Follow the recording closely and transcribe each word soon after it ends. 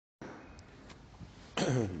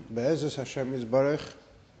Be'ezus Hashem Yisbarach,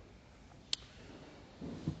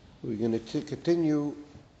 we're going to continue.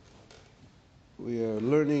 We are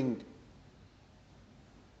learning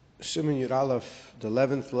Siman Yud Aleph, the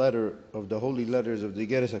 11th letter of the holy letters of the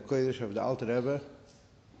Igeres HaKodesh of the Alter Rebbe,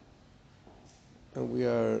 and we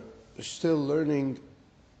are still learning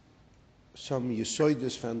some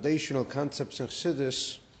Yesoidus, foundational concepts in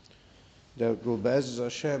Chassidus that will, Be'ezus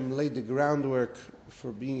Hashem, lay the groundwork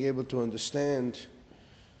for being able to understand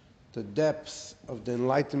the depth of the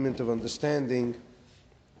enlightenment of understanding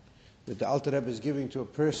that the Alter Rebbe is giving to a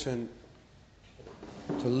person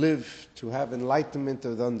to live, to have enlightenment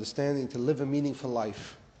of the understanding, to live a meaningful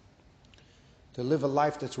life, to live a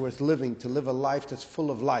life that's worth living, to live a life that's full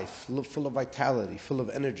of life, full of vitality, full of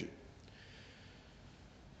energy.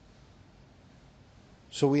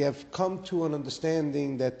 So we have come to an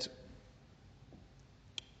understanding that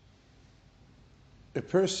a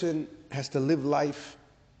person has to live life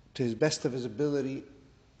to his best of his ability,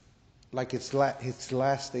 like it's his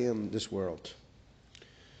last day in this world.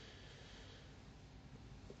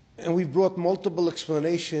 And we've brought multiple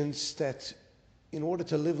explanations that in order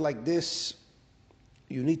to live like this,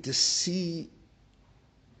 you need to see,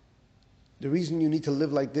 the reason you need to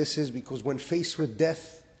live like this is because when faced with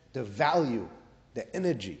death, the value, the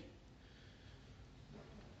energy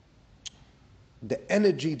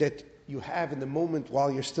that you have in the moment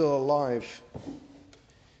while you're still alive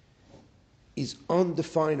is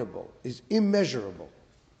undefinable, is immeasurable.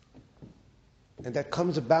 And that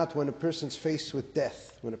comes about when a person's faced with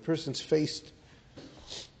death, when a person's faced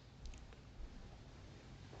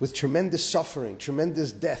with tremendous suffering,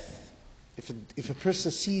 tremendous death. If a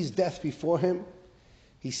person sees death before him,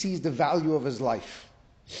 he sees the value of his life.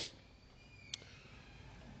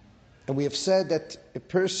 And we have said that a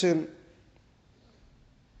person,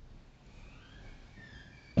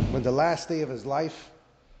 when the last day of his life,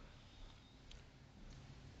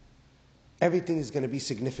 everything is going to be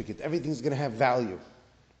significant. Everything is going to have value.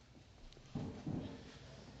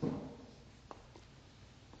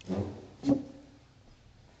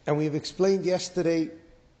 And we have explained yesterday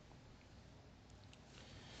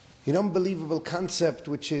an unbelievable concept,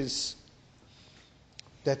 which is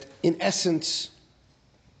that in essence,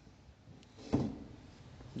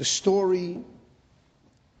 the story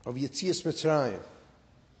of Yetzias Mitzrayim,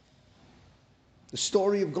 the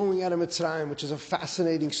story of going out of Mitzrayim, which is a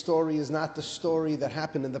fascinating story, is not the story that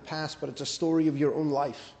happened in the past, but it's a story of your own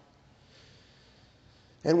life.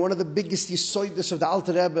 And one of the biggest Yesoidus of the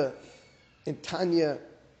Alter Rebbe in Tanya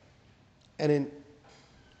and in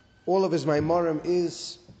all of his Maimarim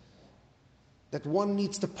is that one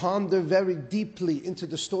needs to ponder very deeply into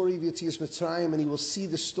the story of Yetzias Mitzrayim, and he will see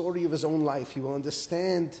the story of his own life. He will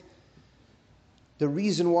understand the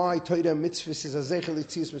reason why Torah Mitzvahs is a Zeichel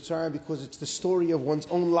Yetzias Mitzrayim, because it's the story of one's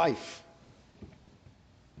own life.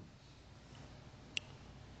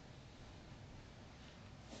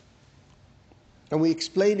 And we're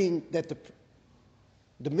explaining that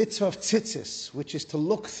the mitzvah of tzitzis, which is to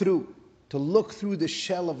look through the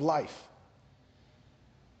shell of life,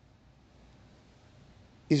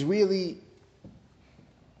 is really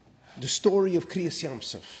the story of Kriyas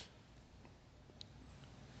Yamsuf.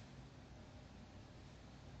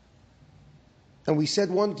 And we said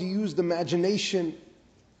one to use the imagination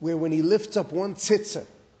where when he lifts up one tzitzah,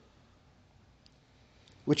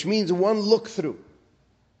 which means one look through,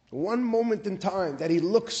 one moment in time that he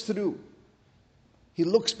looks through, he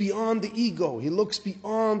looks beyond the ego, he looks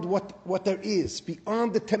beyond what there is,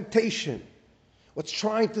 beyond the temptation, what's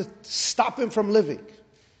trying to stop him from living.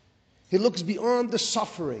 He looks beyond the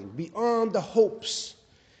suffering, beyond the hopes,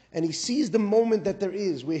 and he sees the moment that there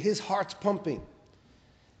is, where his heart's pumping.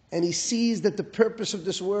 And he sees that the purpose of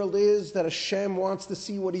this world is that Hashem wants to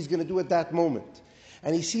see what he's going to do at that moment.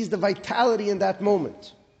 And he sees the vitality in that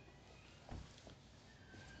moment.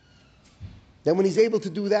 Then when he's able to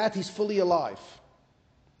do that, he's fully alive.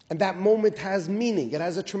 And that moment has meaning. It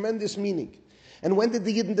has a tremendous meaning. And when did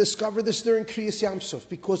the Yidden discover this? During Kriyas Yamsuf.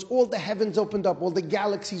 Because all the heavens opened up, all the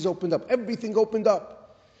galaxies opened up, everything opened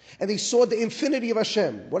up. And they saw the infinity of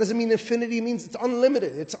Hashem. What does it mean, infinity? It means it's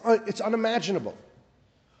unlimited. It's unimaginable.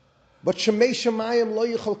 But Shemei Shemayim lo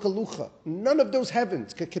yichol kalucha. None of those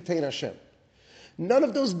heavens could contain Hashem. None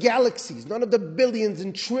of those galaxies, none of the billions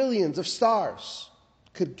and trillions of stars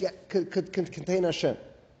could contain Hashem.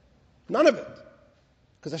 None of it.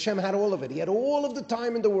 Because Hashem had all of it. He had all of the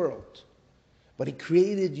time in the world. But He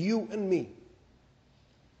created you and me.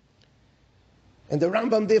 And the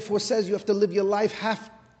Rambam therefore says you have to live your life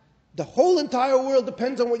the whole entire world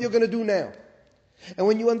depends on what you're going to do now. And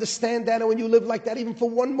when you understand that, and when you live like that, even for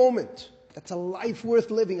one moment, that's a life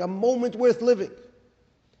worth living, a moment worth living.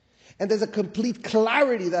 And there's a complete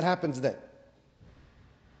clarity that happens then.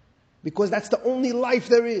 Because that's the only life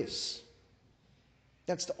there is.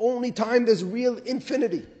 That's the only time there's real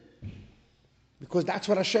infinity. Because that's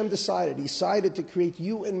what Hashem decided. He decided to create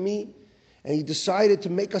you and me, and He decided to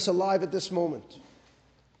make us alive at this moment.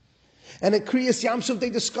 And at Kriyas Yamsuf they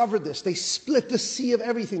discovered this. They split the sea of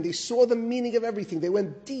everything. They saw the meaning of everything. They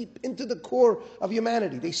went deep into the core of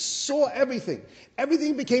humanity. They saw everything.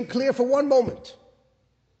 Everything became clear for one moment.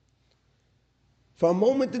 For a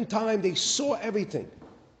moment in time, they saw everything.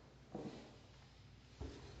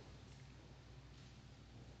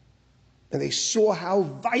 And they saw how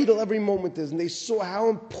vital every moment is. And they saw how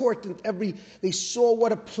important they saw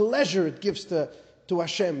what a pleasure it gives to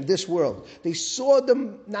Hashem, this world. They saw the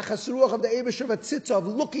nachas ruach of the Eibusher Vatzitza, of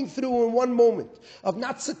looking through in one moment, of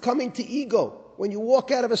not succumbing to ego. When you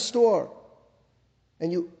walk out of a store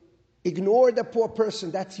and you ignore the poor person,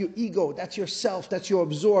 that's your ego, that's yourself, that's your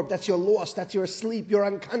absorbed, that's your lost, that's your asleep, you're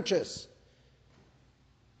unconscious.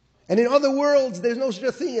 And in other worlds, there's no such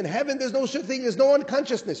a thing. In heaven, there's no such a thing. There's no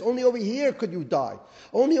unconsciousness. Only over here could you die.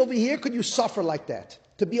 Only over here could you suffer like that,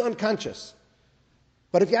 to be unconscious.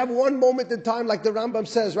 But if you have one moment in time, like the Rambam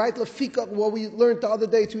says, right? Lefika, what we learned the other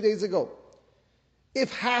day, 2 days ago.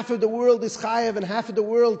 If half of the world is chayav and half of the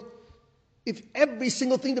world, if every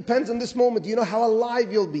single thing depends on this moment, you know how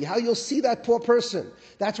alive you'll be, how you'll see that poor person.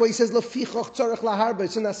 That's why he says, Lefichach tzarech laharba.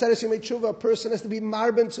 It's in Aseres Yemei Tshuva, a person has to be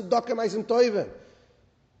marben tzedakah ma'asim toivim.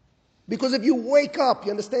 Because if you wake up,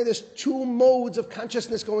 you understand there's two modes of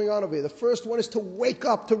consciousness going on over here. The first one is to wake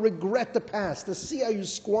up, to regret the past, to see how you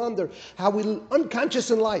squander, how we're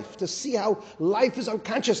unconscious in life, to see how life is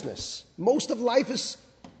unconsciousness. Most of life is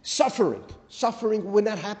suffering. Suffering, we're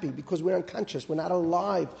not happy because we're unconscious. We're not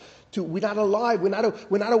alive. We're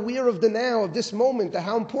not aware of the now, of this moment, of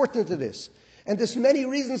how important it is. And there's many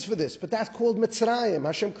reasons for this, but that's called Mitzrayim.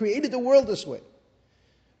 Hashem created the world this way.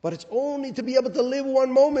 But it's only to be able to live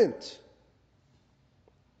one moment.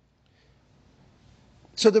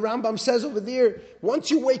 So the Rambam says over there, once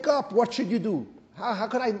you wake up, what should you do? How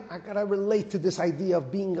could I relate to this idea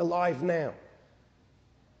of being alive now?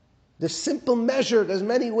 The simple measure, there's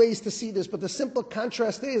many ways to see this, but the simple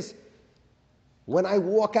contrast is, when I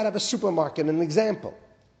walk out of a supermarket, an example,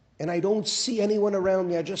 and I don't see anyone around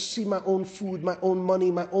me, I just see my own food, my own money,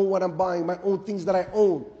 my own what I'm buying, my own things that I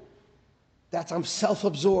own. I'm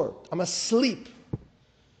self-absorbed. I'm asleep.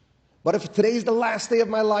 But if today's the last day of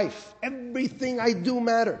my life, everything I do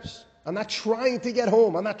matters. I'm not trying to get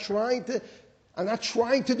home. I'm not trying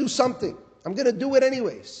to do something. I'm going to do it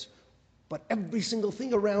anyways. But every single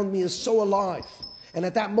thing around me is so alive. And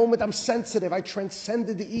at that moment, I'm sensitive. I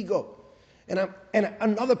transcended the ego. And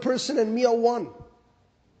another person and me are one.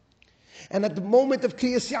 And at the moment of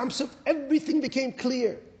Kriyas Yamsuf, everything became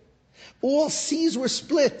clear. All seas were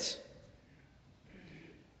split.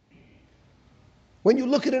 When you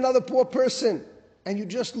look at another poor person and you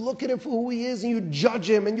just look at him for who he is and you judge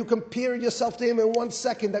him and you compare yourself to him in 1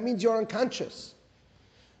 second, that means you're unconscious.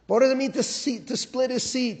 But what does it mean to split his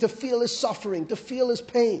sea, to feel his suffering, to feel his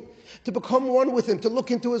pain, to become one with him, to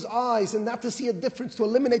look into his eyes and not to see a difference, to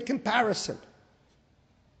eliminate comparison?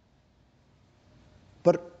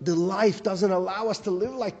 But the life doesn't allow us to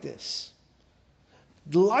live like this.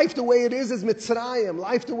 Life the way it is Mitzrayim.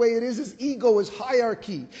 Life the way it is ego, is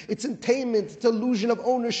hierarchy. It's attainment, it's illusion of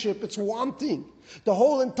ownership, it's wanting. The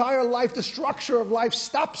whole entire life, the structure of life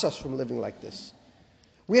stops us from living like this.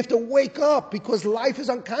 We have to wake up because life is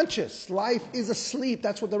unconscious. Life is asleep.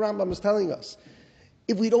 That's what the Rambam is telling us.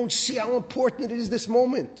 If we don't see how important it is this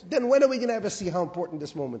moment, then when are we going to ever see how important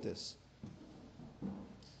this moment is?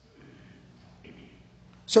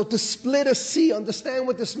 So to split a sea, understand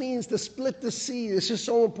what this means, to split the sea. This is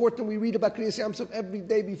so important. We read about Kriyas Yamsuf every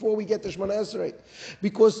day before we get to Shemona Esrei.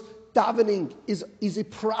 Because davening is a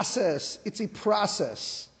process. It's a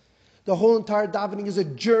process. The whole entire davening is a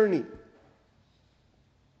journey.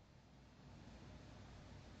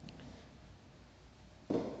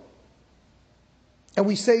 And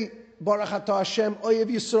we say, Baruch Atah Hashem, Oyev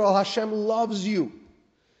Yisrael, Hashem loves you.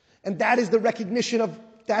 And that is the recognition of,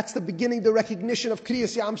 that's the beginning, the recognition of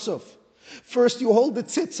Kriyas Yamsuf. First you hold the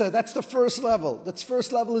tzitzah, that's the first level. That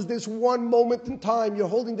first level is this one moment in time. You're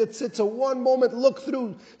holding the tzitzah, one moment, look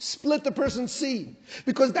through, split the person's sea.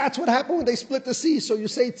 Because that's what happened when they split the sea. So you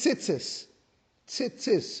say tzitzis,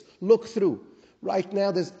 tzitzis, look through. Right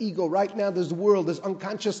now there's ego, right now there's the world, there's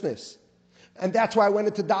unconsciousness. And that's why I went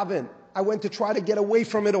into daven. I went to try to get away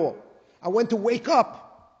from it all. I went to wake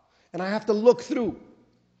up, and I have to look through.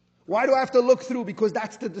 Why do I have to look through? Because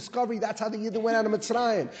that's the discovery. That's how the Yidden went out of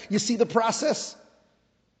Mitzrayim. You see the process?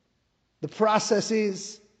 The process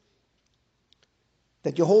is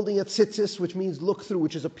that you're holding a tzitzis, which means look through,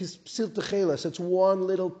 which is a psil techeles. It's one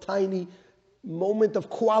little tiny moment of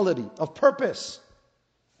quality, of purpose.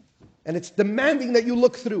 And it's demanding that you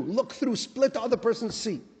look through, split the other person's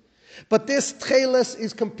seat. But this techeles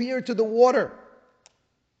is compared to the water.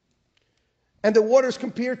 And the water is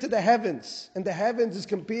compared to the heavens. And the heavens is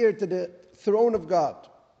compared to the throne of God.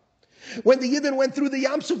 When the Yidden went through the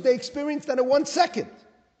Yam Suf, they experienced that in 1 second.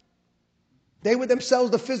 They were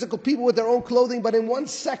themselves the physical people with their own clothing, but in 1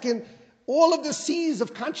 second, all of the seas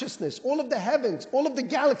of consciousness, all of the heavens, all of the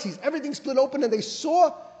galaxies, everything split open, and they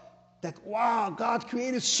saw that, wow, God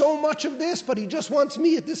created so much of this, but He just wants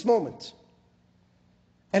me at this moment.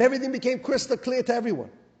 And everything became crystal clear to everyone.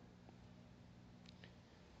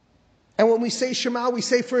 And when we say Shema, we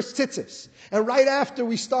say first tzitzis. And right after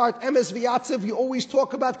we start Emes V'Yatzev, we always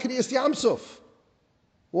talk about Kriyas Yam Suf.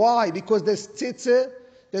 Why? Because there's tzitzah,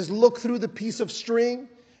 there's look through the piece of string,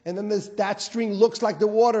 and then there's that string looks like the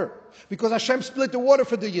water. Because Hashem split the water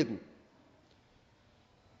for the Yidden.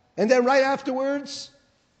 And then right afterwards,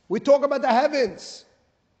 we talk about the heavens.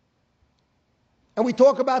 And we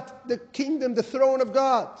talk about the kingdom, the throne of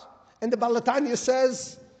God. And the Balatanya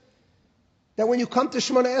says that when you come to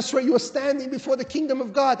Shemona Esrei, you are standing before the kingdom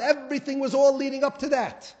of God. Everything was all leading up to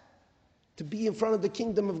that. To be in front of the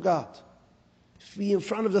kingdom of God. To be in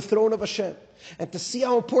front of the throne of Hashem. And to see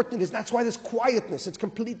how important it is. That's why there's quietness. It's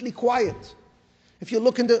completely quiet. If you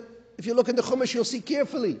look in the Chumash, you'll see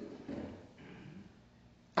carefully.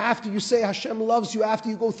 After you say Hashem loves you, after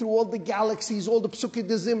you go through all the galaxies, all the Psukei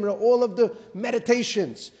de Zimra, all of the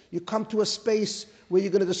meditations, you come to a space where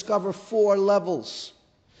you're going to discover 4 levels.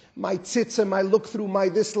 My tzitzah, my look through, my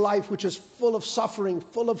this life, which is full of suffering,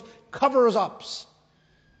 full of covers-ups.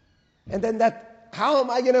 And then how am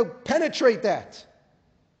I going to penetrate that?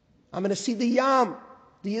 I'm going to see the Yam.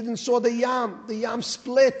 The Yidden saw the Yam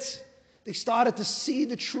split. They started to see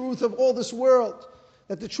the truth of all this world.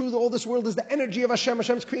 That the truth of all this world is the energy of Hashem.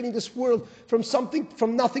 Hashem is creating this world from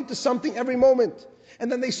nothing to something every moment.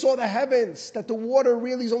 And then they saw the heavens, that the water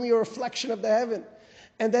really is only a reflection of the heaven.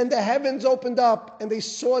 And then the heavens opened up and they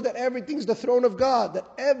saw that everything's the throne of God, that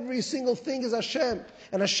every single thing is Hashem.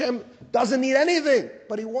 And Hashem doesn't need anything,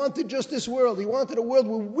 but He wanted just this world. He wanted a world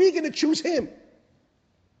where we're going to choose Him.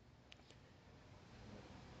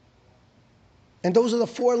 And those are the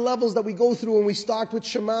 4 levels that we go through when we start with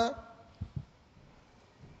Shema.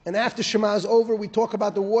 And after Shema is over, we talk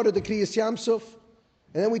about the water, the Kriyas Yam Suf.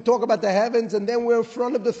 And then we talk about the heavens, and then we're in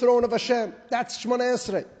front of the throne of Hashem. That's Shemona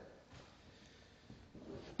Esrei.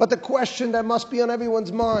 But the question that must be on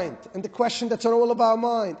everyone's mind, and the question that's on all of our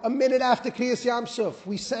mind, a minute after Kriyas Yam Suf,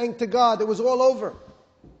 we sang to God, it was all over.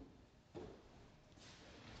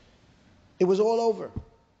 It was all over.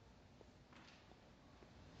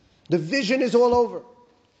 The vision is all over.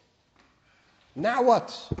 Now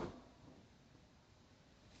what?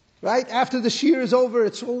 Right? After the shir is over,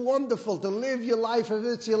 it's so wonderful to live your life as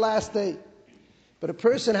if it's your last day. But a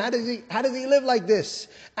person, how does he live like this?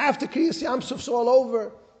 After Kriyas Yam Suf's all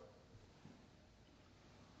over,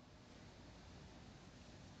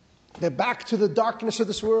 they're back to the darkness of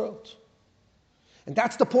this world. And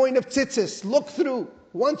that's the point of tzitzis. Look through.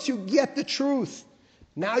 Once you get the truth,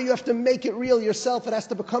 now you have to make it real yourself. It has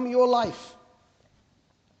to become your life.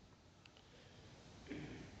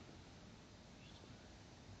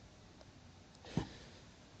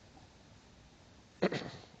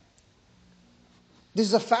 This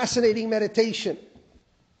is a fascinating meditation.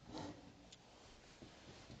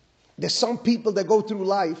 There's some people that go through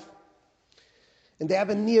life and they have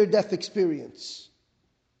a near-death experience.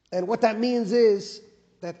 And what that means is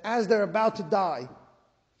that as they're about to die,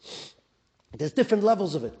 there's different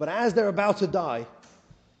levels of it, but as they're about to die,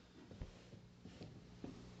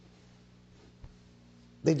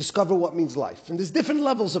 they discover what means life. And there's different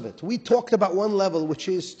levels of it. We talked about one level, which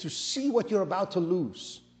is to see what you're about to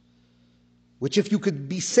lose. Which if you could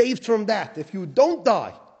be saved from that, if you don't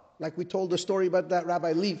die, like we told the story about that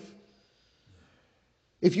Rabbi Leaf,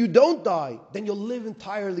 if you don't die, then you'll live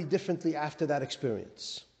entirely differently after that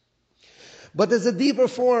experience. But there's a deeper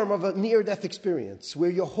form of a near-death experience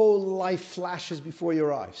where your whole life flashes before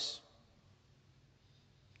your eyes.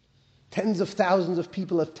 Tens of thousands of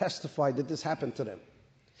people have testified that this happened to them.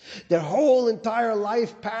 Their whole entire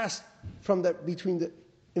life passed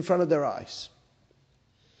in front of their eyes.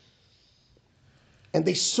 And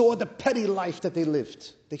they saw the petty life that they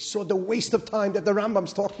lived. They saw the waste of time that the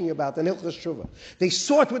Rambam's talking about in Hilchos Shuvah. They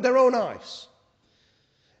saw it with their own eyes.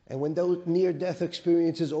 And when those near-death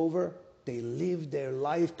experience is over, they live their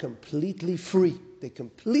life completely free. They're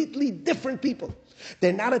completely different people.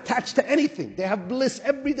 They're not attached to anything. They have bliss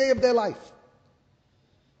every day of their life.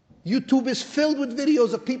 YouTube is filled with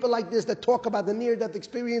videos of people like this that talk about the near-death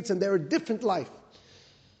experience and their different life.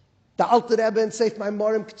 The Alter Rebbe in Seif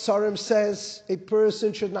Maimorim Ketzarim says a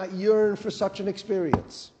person should not yearn for such an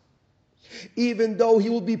experience, even though he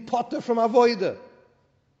will be potter from avoida.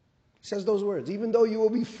 He says those words, even though you will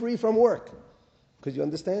be free from work. Because you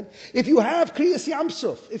understand? If you have Kriyas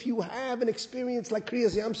Yamsuf, if you have an experience like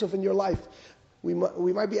Kriyas Yamsuf in your life, we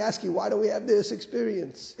might be asking, why don't we have this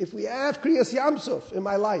experience? If we have Kriyas Yamsuf in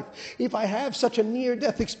my life, if I have such a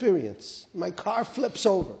near-death experience, my car flips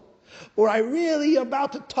over, or I really am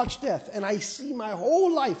about to touch death, and I see my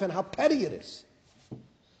whole life and how petty it is,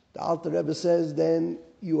 the Alter Rebbe says, then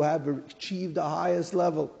you have achieved the highest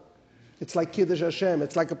level. It's like Kiddush Hashem.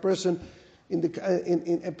 It's like a person in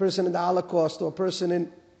the Holocaust, or a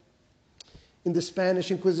person in the Spanish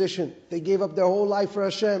Inquisition. They gave up their whole life for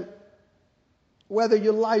Hashem. Whether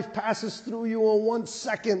your life passes through you in 1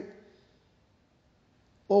 second,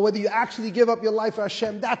 or whether you actually give up your life for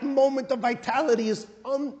Hashem, that moment of vitality is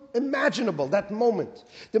unimaginable, that moment.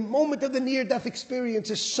 The moment of the near-death experience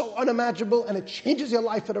is so unimaginable, and it changes your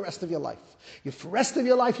life for the rest of your life. For the rest of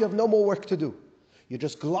your life, you have no more work to do. You're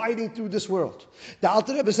just gliding through this world. The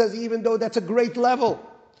Alter Rebbe says, even though that's a great level,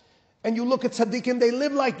 and you look at tzaddikim, they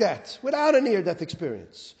live like that, without a near-death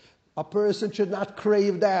experience. A person should not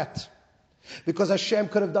crave that, because Hashem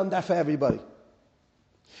could have done that for everybody.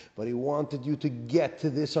 But He wanted you to get to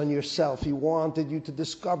this on yourself. He wanted you to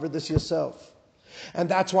discover this yourself. And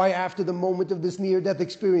that's why after the moment of this near-death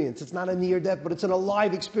experience, it's not a near-death, but it's an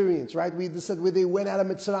alive experience, right? We said where they went out of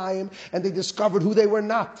Mitzrayim and they discovered who they were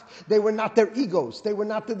not. They were not their egos. They were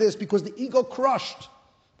not to this, because the ego crushed.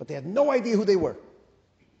 But they had no idea who they were.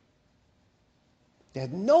 They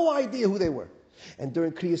had no idea who they were. And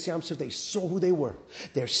during Kriyas Yamsuf, they saw who they were.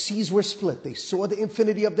 Their seas were split. They saw the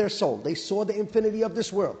infinity of their soul. They saw the infinity of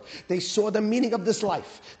this world. They saw the meaning of this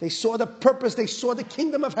life. They saw the purpose. They saw the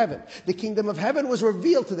kingdom of heaven. The kingdom of heaven was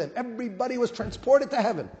revealed to them. Everybody was transported to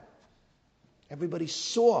heaven. Everybody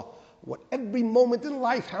saw what every moment in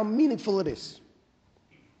life, how meaningful it is.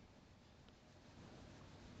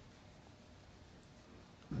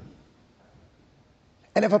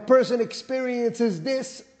 And if a person experiences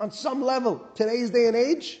this on some level, today's day and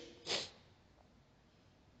age,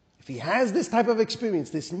 if he has this type of experience,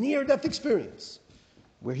 this near-death experience,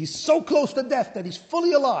 where he's so close to death that he's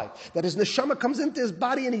fully alive, that his neshama comes into his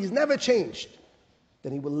body and he's never changed,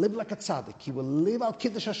 then he will live like a tzaddik. He will live al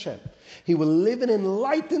Kiddush Hashem. He will live an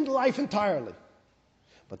enlightened life entirely.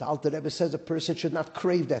 But the Alter Rebbe says a person should not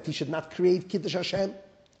crave that. He should not crave Kiddush Hashem,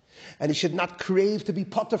 and he should not crave to be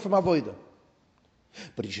potter from avodah.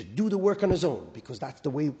 But he should do the work on his own, because that's the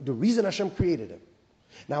reason Hashem created him.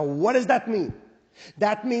 Now, what does that mean?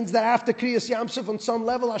 That means that after Kriyas Yamsuf, on some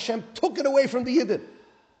level, Hashem took it away from the Yidden.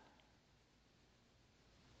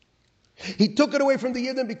 He took it away from the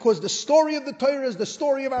Yidden because the story of the Torah is the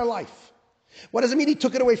story of our life. What does it mean He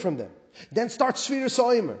took it away from them? Then starts Sfiras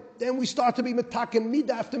Oimer. Then we start to be metaken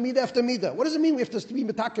midah after midah after midah. What does it mean we have to be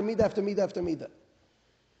metaken midah after midah after midah?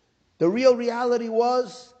 The real reality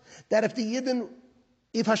was that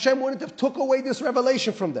if Hashem wouldn't have took away this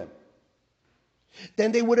revelation from them,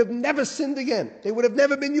 then they would have never sinned again. They would have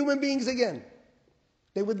never been human beings again.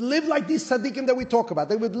 They would live like these tzaddikim that we talk about.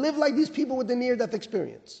 They would live like these people with the near-death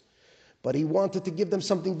experience. But He wanted to give them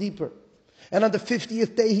something deeper. And on the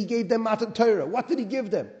 50th day, He gave them Matan Torah. What did He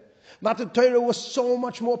give them? Matan Torah was so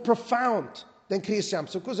much more profound than Kriyas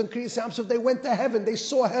Yamsuf. Because in Kriyas Yamsuf, they went to heaven. They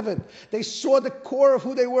saw heaven. They saw the core of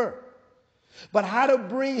who they were. But how to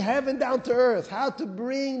bring heaven down to earth, how to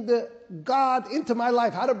bring the God into my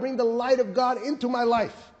life, how to bring the light of God into my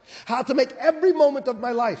life, how to make every moment of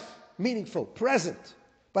my life meaningful, present.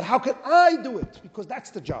 But how can I do it? Because that's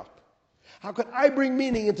the job. How can I bring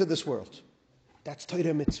meaning into this world? That's Torah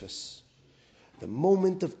mitzvahs. The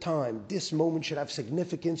moment of time, this moment should have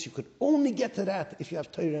significance. You could only get to that if you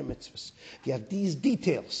have Torah and mitzvahs. If you have these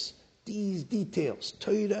details,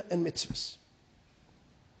 Torah and mitzvahs.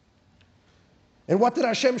 And what did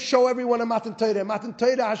Hashem show everyone in Matan Torah? Matan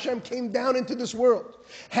Torah, Hashem came down into this world.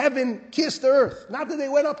 Heaven kissed the earth. Not that they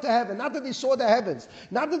went up to heaven. Not that they saw the heavens.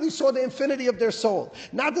 Not that they saw the infinity of their soul.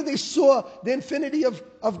 Not that they saw the infinity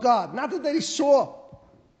of God. Not that they saw.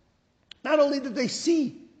 Not only did they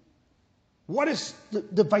see what is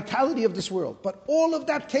the vitality of this world, but all of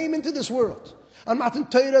that came into this world. On Matan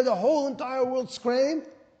Torah, the whole entire world screamed,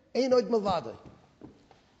 Ein od milvadai.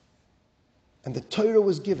 And the Torah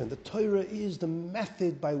was given. The Torah is the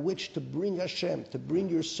method by which to bring Hashem, to bring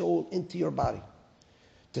your soul into your body,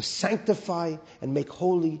 to sanctify and make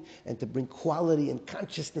holy, and to bring quality and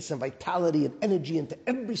consciousness and vitality and energy into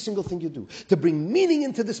every single thing you do, to bring meaning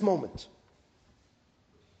into this moment.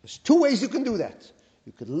 There's two ways you can do that.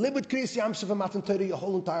 You could live with Kriyas Yamsuf and Matan Torah your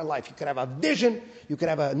whole entire life. You could have a vision, you could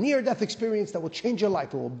have a near-death experience that will change your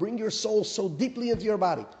life. It will bring your soul so deeply into your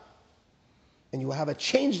body. And you will have a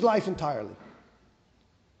changed life entirely.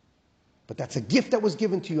 But that's a gift that was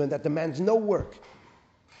given to you and that demands no work.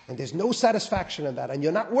 And there's no satisfaction in that. And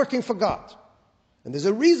you're not working for God. And there's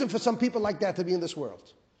a reason for some people like that to be in this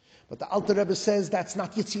world. But the Alter Rebbe says that's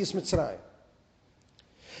not Yitzias Mitzrayim.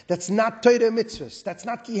 That's not Torah Mitzvahs. That's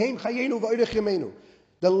not Kiheim Chayenu V'Orech Yameinu.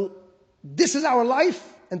 This is our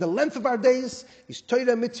life, and the length of our days is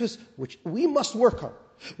Torah Mitzvahs, which we must work on.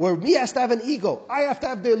 Where me has to have an ego. I have to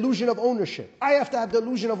have the illusion of ownership. I have to have the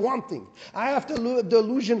illusion of wanting. I have to have the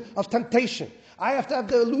illusion of temptation. I have to have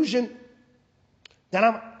the illusion that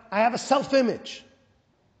I have a self-image.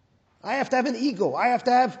 I have to have an ego. I have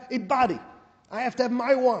to have a body. I have to have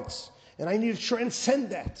my wants. And I need to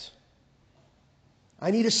transcend that.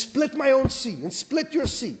 I need to split my own sea and split your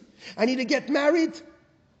sea. I need to get married,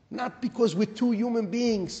 not because we're two human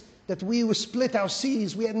beings that we will split our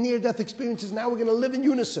seas, we had near-death experiences, now we're going to live in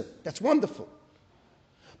unison. That's wonderful.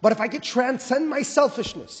 But if I could transcend my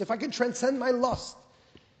selfishness, if I could transcend my lust,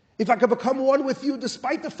 if I could become one with you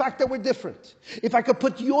despite the fact that we're different, if I could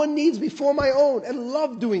put your needs before my own and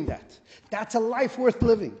love doing that, that's a life worth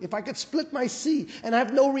living. If I could split my sea and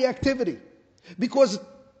have no reactivity,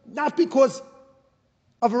 not because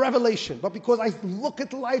of a revelation, but because I look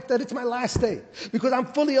at life that it's my last day, because I'm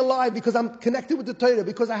fully alive, because I'm connected with the Torah,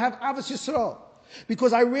 because I have Avos Yisrael,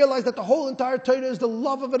 because I realize that the whole entire Torah is the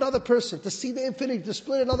love of another person, to see the infinity, to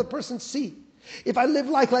split another person's sea. If I live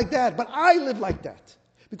like that, but I live like that,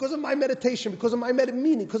 because of my meditation, because of my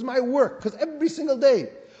meaning, because of my work, because every single day,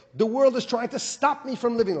 the world is trying to stop me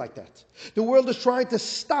from living like that. The world is trying to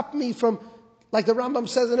stop me from, like the Rambam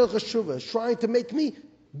says in Hilchos Shuvah, is trying to make me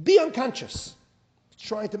be unconscious.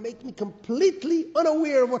 Trying to make me completely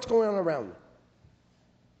unaware of what's going on around me.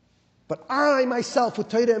 But I myself with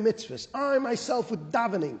Torah and mitzvahs, I myself with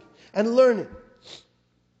davening and learning,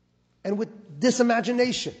 and with this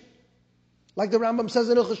imagination, like the Rambam says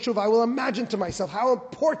in Hilchos Shuvah, I will imagine to myself how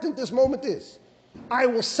important this moment is. I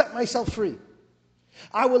will set myself free.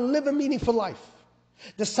 I will live a meaningful life.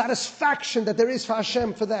 The satisfaction that there is for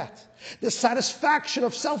Hashem for that. The satisfaction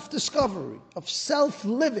of self-discovery, of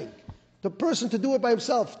self-living. The person to do it by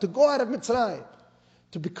himself, to go out of Mitzrayim,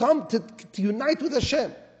 to unite with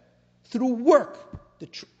Hashem through work.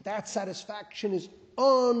 That satisfaction is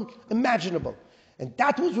unimaginable. And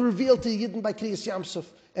that was revealed to Yidden by Kriyas Yamsuf,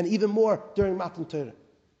 and even more during Matan Torah.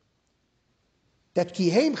 That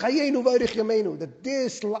Kiheim Chayenu V'Orech Yameinu,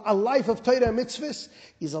 that a life of Torah and mitzvahs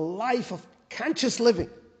is a life of conscious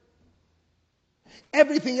living.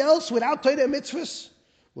 Everything else without Torah and mitzvahs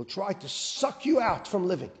will try to suck you out from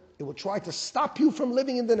living. It will try to stop you from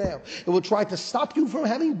living in the now. It will try to stop you from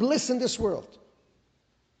having bliss in this world.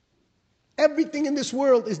 Everything in this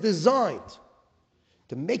world is designed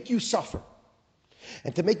to make you suffer.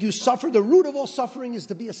 And to make you suffer, the root of all suffering is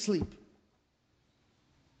to be asleep.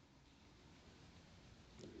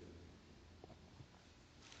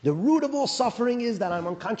 The root of all suffering is that I'm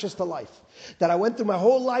unconscious to life. That I went through my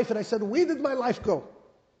whole life and I said, where did my life go?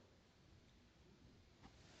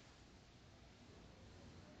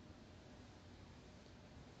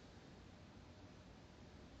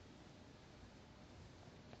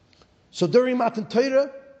 So during Matan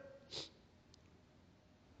Torah,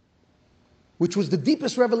 which was the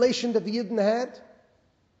deepest revelation that the Yidden had,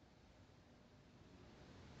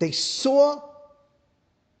 they saw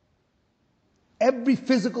every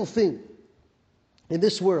physical thing in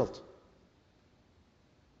this world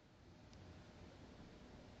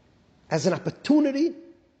as an opportunity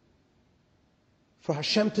for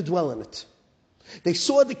Hashem to dwell in it. They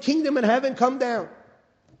saw the kingdom in heaven come down.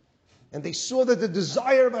 And they saw that the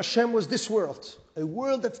desire of Hashem was this world. A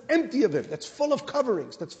world that's empty of Him, that's full of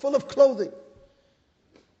coverings, that's full of clothing.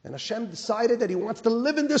 And Hashem decided that He wants to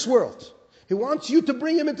live in this world. He wants you to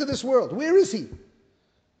bring Him into this world. Where is He?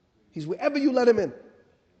 He's wherever you let Him in.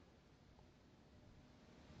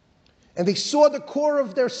 And they saw the core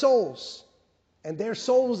of their souls. And their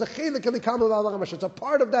soul was a chelik elikam. It's a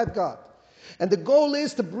part of that God. And the goal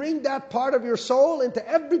is to bring that part of your soul into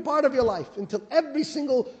every part of your life, until every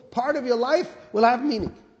single part of your life will have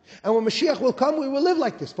meaning. And when Mashiach will come, we will live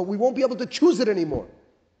like this, but we won't be able to choose it anymore.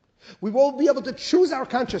 We won't be able to choose our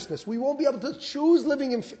consciousness. We won't be able to choose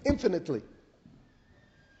living infinitely.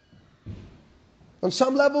 On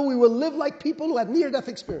some level, we will live like people who had near-death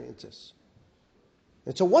experiences.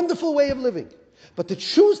 It's a wonderful way of living. But to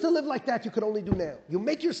choose to live like that, you can only do now. You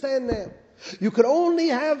make your stand now. You could only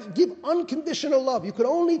give unconditional love. You could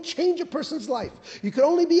only change a person's life. You could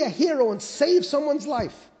only be a hero and save someone's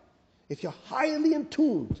life if you're highly in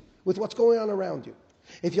tune with what's going on around you,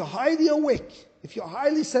 if you're highly awake, if you're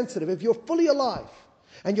highly sensitive, if you're fully alive,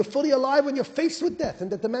 and you're fully alive when you're faced with death,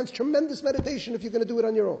 and that demands tremendous meditation if you're going to do it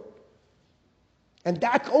on your own. And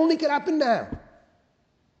that only can happen now.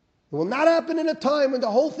 It will not happen in a time when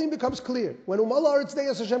the whole thing becomes clear. When the world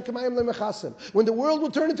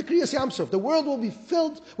will turn into Kriyas Yamsuf. The world will be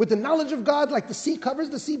filled with the knowledge of God like the sea covers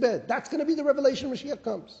the seabed. That's going to be the revelation when Mashiach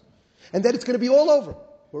comes. And then it's going to be all over.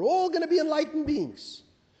 We're all going to be enlightened beings.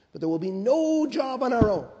 But there will be no job on our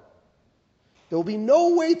own. There will be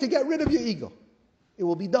no way to get rid of your ego. It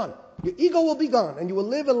will be done. Your ego will be gone. And you will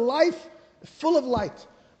live a life full of light.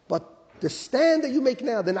 But the stand that you make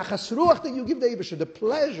now, the nachas ruach that you give the Eibusher, the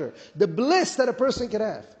pleasure, the bliss that a person can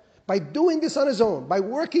have by doing this on his own, by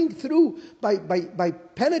working through, by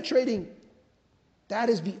penetrating, that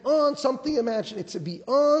is beyond something imagined. It's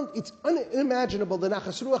unimaginable, the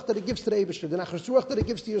nachas ruach that it gives to the Eibusher, the nachas ruach that it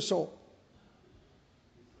gives to your soul.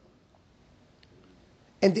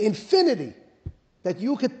 And the infinity that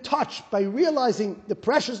you could touch by realizing the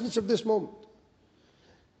preciousness of this moment.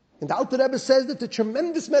 And the Alter Rebbe says that the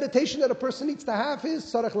tremendous meditation that a person needs to have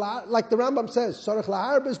is, like the Rambam says, Sarach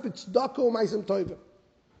la'arbes b'tzedakah u'ma'asim tovim.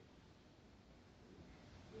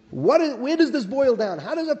 Where does this boil down?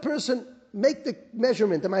 How does a person make the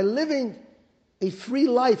measurement? Am I living a free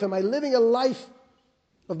life? Am I living a life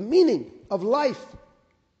of meaning, of life?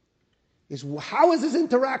 How is his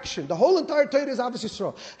interaction? The whole entire Torah is obviously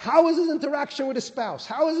Yisrael. How is his interaction with his spouse?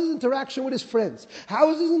 How is his interaction with his friends?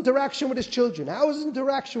 How is his interaction with his children? How is his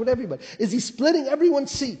interaction with everybody? Is he splitting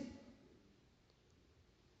everyone's seat?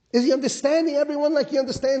 Is he understanding everyone like he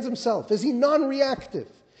understands himself? Is he non-reactive?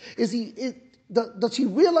 Does he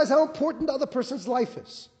realize how important the other person's life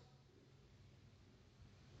is?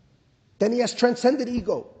 Then he has transcended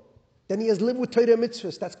ego. Then he has lived with Torah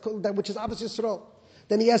mitzvahs, which is obviously Yisrael.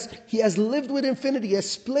 Then he has lived with infinity. He has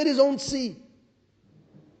split his own sea.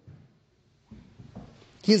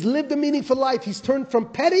 He has lived a meaningful life. He's turned from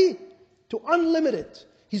petty to unlimited.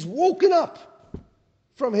 He's woken up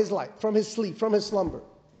from his life, from his sleep, from his slumber.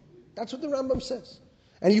 That's what the Rambam says.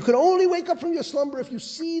 And you can only wake up from your slumber if you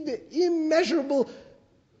see the immeasurable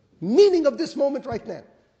meaning of this moment right now.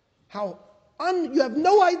 You have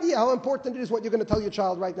no idea how important it is what you're going to tell your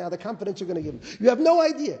child right now, the confidence you're going to give him. You have no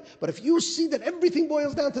idea. But if you see that everything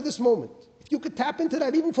boils down to this moment, if you could tap into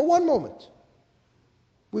that even for one moment,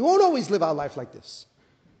 we won't always live our life like this,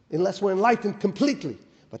 unless we're enlightened completely.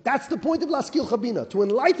 But that's the point of Lihaskilcha Bina, to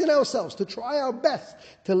enlighten ourselves, to try our best,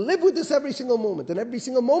 to live with this every single moment, and every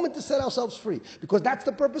single moment to set ourselves free. Because that's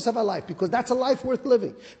the purpose of our life, because that's a life worth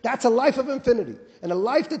living. That's a life of infinity, and a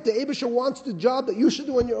life that the Eibusher wants, the job that you should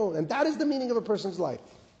do on your own. And that is the meaning of a person's life.